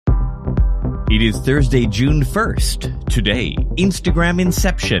It is Thursday, June 1st. Today, Instagram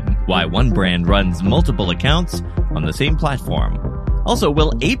Inception, why one brand runs multiple accounts on the same platform. Also,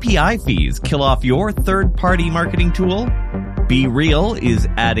 will API fees kill off your third-party marketing tool? BeReal is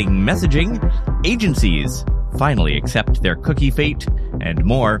adding messaging. Agencies finally accept their cookie fate, and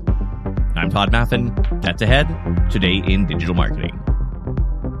more. I'm Todd Maffin. That's ahead today in digital marketing.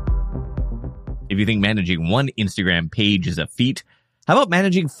 If you think managing one Instagram page is a feat, how about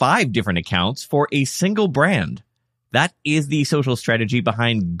managing 5 different accounts for a single brand? That is the social strategy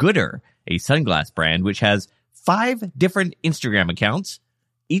behind Goodr, a sunglass brand which has 5 different Instagram accounts,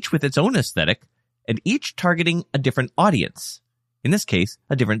 each with its own aesthetic, and each targeting a different audience. In this case,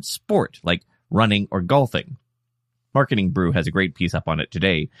 a different sport, like running or golfing. Marketing Brew has a great piece up on it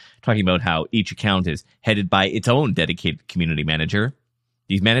today, talking about how each account is headed by its own dedicated community manager.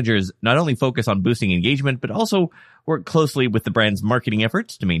 These managers not only focus on boosting engagement, but also work closely with the brand's marketing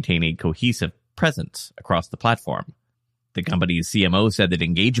efforts to maintain a cohesive presence across the platform. The company's CMO said that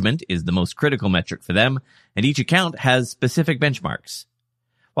engagement is the most critical metric for them, and each account has specific benchmarks.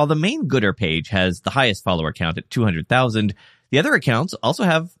 While the main Goodr page has the highest follower count at 200,000, the other accounts also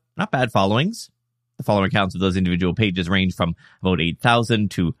have not bad followings. The follower counts of those individual pages range from about 8,000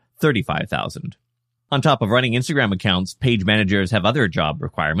 to 35,000. On top of running Instagram accounts, page managers have other job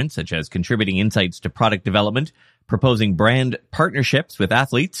requirements, such as contributing insights to product development, proposing brand partnerships with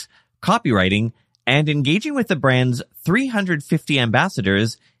athletes, copywriting, and engaging with the brand's 350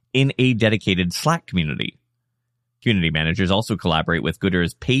 ambassadors in a dedicated Slack community. Community managers also collaborate with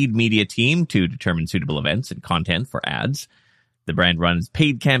Goodr's paid media team to determine suitable events and content for ads. The brand runs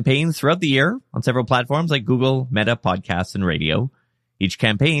paid campaigns throughout the year on several platforms like Google, Meta, podcasts, and radio. Each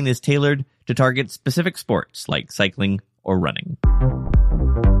campaign is tailored to target specific sports like cycling or running.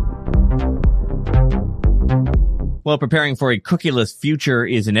 Well, preparing for a cookieless future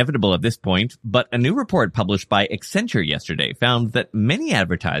is inevitable at this point, but a new report published by Accenture yesterday found that many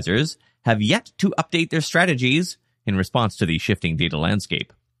advertisers have yet to update their strategies in response to the shifting data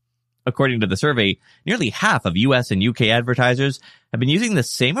landscape. According to the survey, nearly half of US and UK advertisers have been using the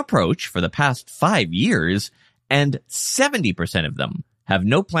same approach for the past 5 years, and 70% of them have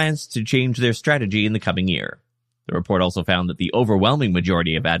no plans to change their strategy in the coming year. The report also found that the overwhelming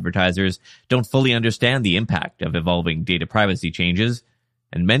majority of advertisers don't fully understand the impact of evolving data privacy changes,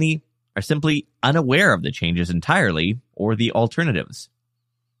 and many are simply unaware of the changes entirely or the alternatives.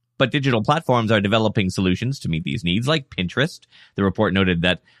 But digital platforms are developing solutions to meet these needs, like Pinterest. The report noted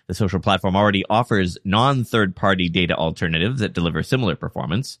that the social platform already offers non-third-party data alternatives that deliver similar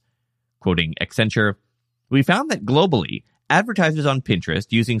performance. Quoting Accenture, "We found that globally, advertisers on Pinterest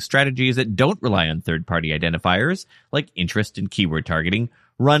using strategies that don't rely on third-party identifiers, like interest and keyword targeting,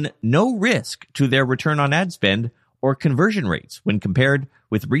 run no risk to their return on ad spend or conversion rates when compared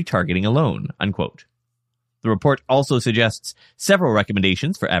with retargeting alone," unquote. The report also suggests several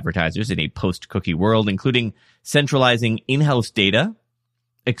recommendations for advertisers in a post-cookie world, including centralizing in-house data,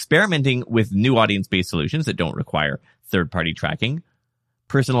 experimenting with new audience-based solutions that don't require third-party tracking,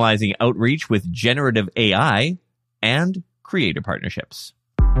 personalizing outreach with generative AI, and creator partnerships.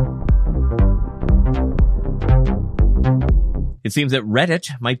 It seems that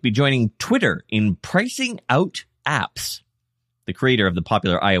Reddit might be joining Twitter in pricing out apps. The creator of the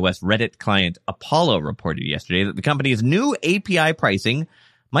popular iOS Reddit client Apollo reported yesterday that the company's new API pricing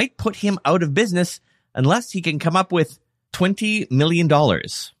might put him out of business unless he can come up with $20 million.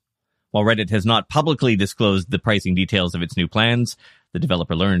 While Reddit has not publicly disclosed the pricing details of its new plans, the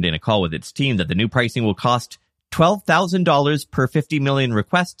developer learned in a call with its team that the new pricing will cost $12,000 per 50 million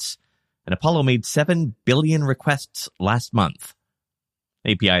requests, and Apollo made 7 billion requests last month.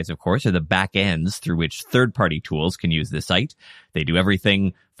 APIs, of course, are the back ends through which third-party tools can use the site. They do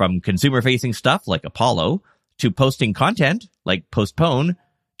everything from consumer-facing stuff like Apollo, to posting content like Postpone,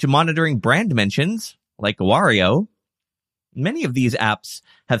 to monitoring brand mentions like Awario. Many of these apps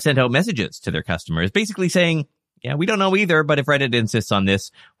have sent out messages to their customers, basically saying, "Yeah, we don't know either, but if Reddit insists on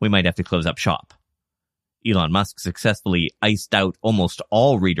this, we might have to close up shop." Elon Musk successfully iced out almost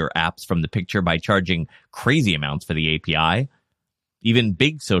all reader apps from the picture by charging crazy amounts for the API. Even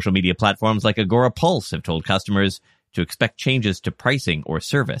big social media platforms like Agorapulse have told customers to expect changes to pricing or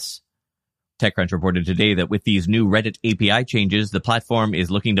service. TechCrunch reported today that with these new Reddit API changes, the platform is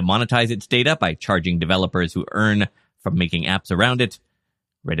looking to monetize its data by charging developers who earn from making apps around it.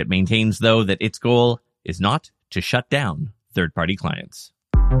 Reddit maintains, though, that its goal is not to shut down third-party clients.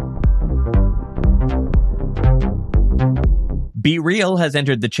 BeReal has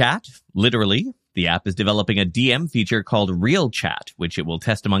entered the chat, literally. The app is developing a DM feature called Real Chat, which it will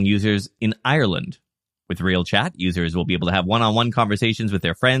test among users in Ireland. With Real Chat, users will be able to have one-on-one conversations with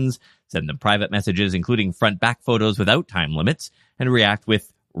their friends, send them private messages, including front-back photos without time limits, and react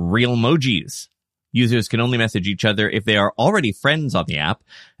with real emojis. Users can only message each other if they are already friends on the app,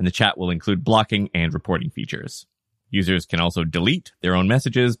 and the chat will include blocking and reporting features. Users can also delete their own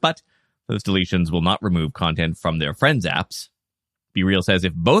messages, but those deletions will not remove content from their friends' apps. BeReal says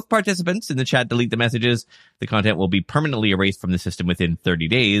if both participants in the chat delete the messages, the content will be permanently erased from the system within 30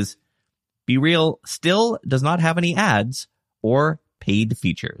 days. BeReal still does not have any ads or paid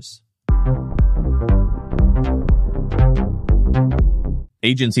features.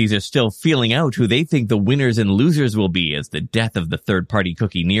 Agencies are still feeling out who they think the winners and losers will be as the death of the third-party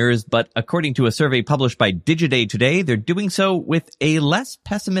cookie nears, but according to a survey published by Digiday today, they're doing so with a less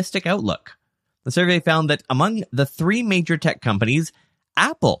pessimistic outlook. The survey found that among the three major tech companies,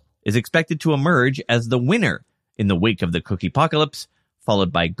 Apple is expected to emerge as the winner in the wake of the cookie apocalypse,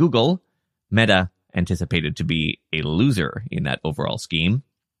 followed by Google, Meta anticipated to be a loser in that overall scheme.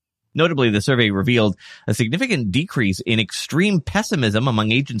 Notably, the survey revealed a significant decrease in extreme pessimism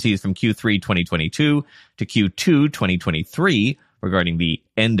among agencies from Q3 2022 to Q2 2023 regarding the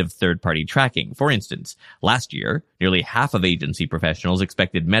end of third-party tracking. For instance, last year, nearly half of agency professionals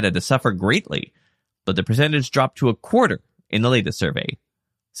expected Meta to suffer greatly, but the percentage dropped to a quarter in the latest survey.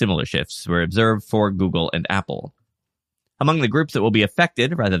 Similar shifts were observed for Google and Apple. Among the groups that will be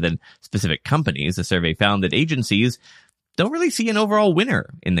affected, rather than specific companies, the survey found that agencies don't really see an overall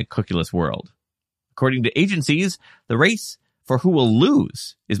winner in the cookieless world. According to agencies, the race for who will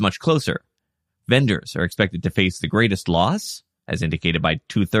lose is much closer. Vendors are expected to face the greatest loss, as indicated by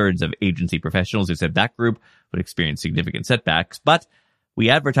 2/3 of agency professionals who said that group would experience significant setbacks. But we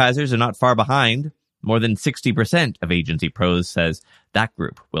advertisers are not far behind. More than 60% of agency pros says that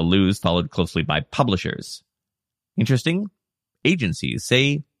group will lose, followed closely by publishers. Interesting, agencies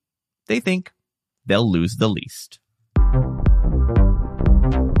say they think they'll lose the least.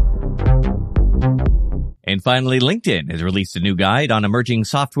 And finally, LinkedIn has released a new guide on emerging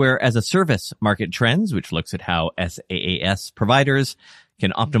software as a service market trends, which looks at how SaaS providers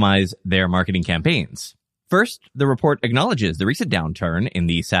can optimize their marketing campaigns. First, the report acknowledges the recent downturn in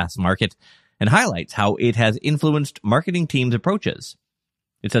the SaaS market and highlights how it has influenced marketing teams' approaches.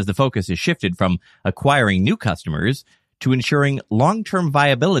 It says the focus has shifted from acquiring new customers to ensuring long-term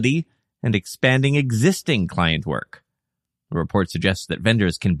viability and expanding existing client work. The report suggests that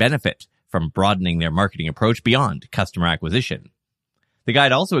vendors can benefit from broadening their marketing approach beyond customer acquisition. The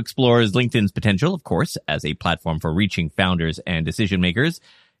guide also explores LinkedIn's potential, of course, as a platform for reaching founders and decision makers.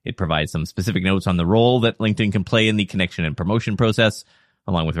 It provides some specific notes on the role that LinkedIn can play in the connection and promotion process,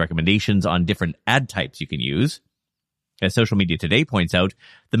 along with recommendations on different ad types you can use. As Social Media Today points out,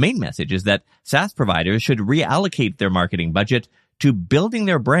 the main message is that SaaS providers should reallocate their marketing budget to building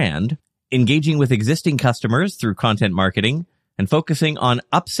their brand, engaging with existing customers through content marketing, and focusing on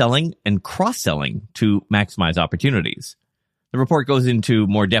upselling and cross-selling to maximize opportunities. The report goes into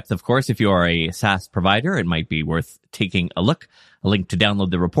more depth, of course. If you are a SaaS provider, it might be worth taking a look. A link to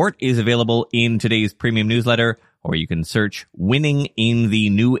download the report is available in today's premium newsletter, or you can search Winning in the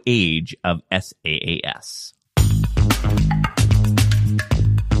New Age of SaaS.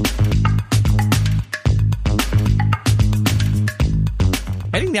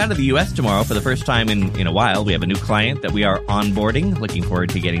 Heading down to the U.S. tomorrow for the first time in a while. We have a new client that we are onboarding. Looking forward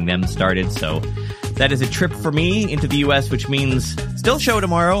to getting them started. So that is a trip for me into the U.S., which means still show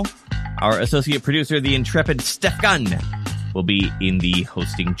tomorrow. Our associate producer, the intrepid Steph Gunn, will be in the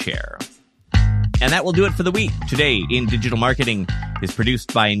hosting chair. And that will do it for the week. Today in Digital Marketing is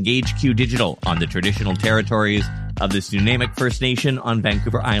produced by EngageQ Digital on the traditional territories of the Snuneymuxw First Nation on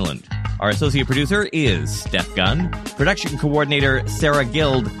Vancouver Island. Our associate producer is Steph Gunn. Production coordinator Sarah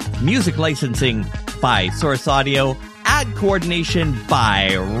Guild. Music licensing by Source Audio. Ad coordination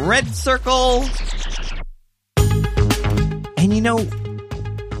by Red Circle. And you know,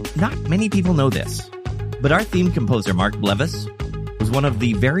 not many people know this, but our theme composer Mark Blevis was one of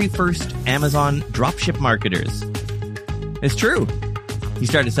the very first Amazon dropship marketers. It's true. He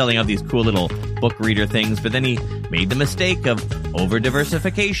started selling out these cool little book reader things, but then he made the mistake of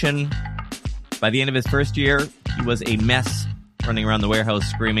over-diversification. By the end of his first year, he was a mess, running around the warehouse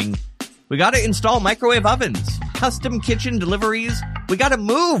screaming, "We gotta install microwave ovens, custom kitchen deliveries. We gotta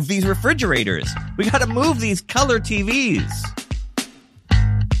move these refrigerators. We gotta move these color TVs."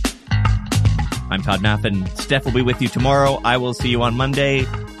 I'm Todd Naffin. Steph will be with you tomorrow. I will see you on Monday.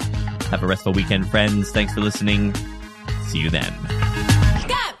 Have a restful weekend, friends. Thanks for listening. See you then.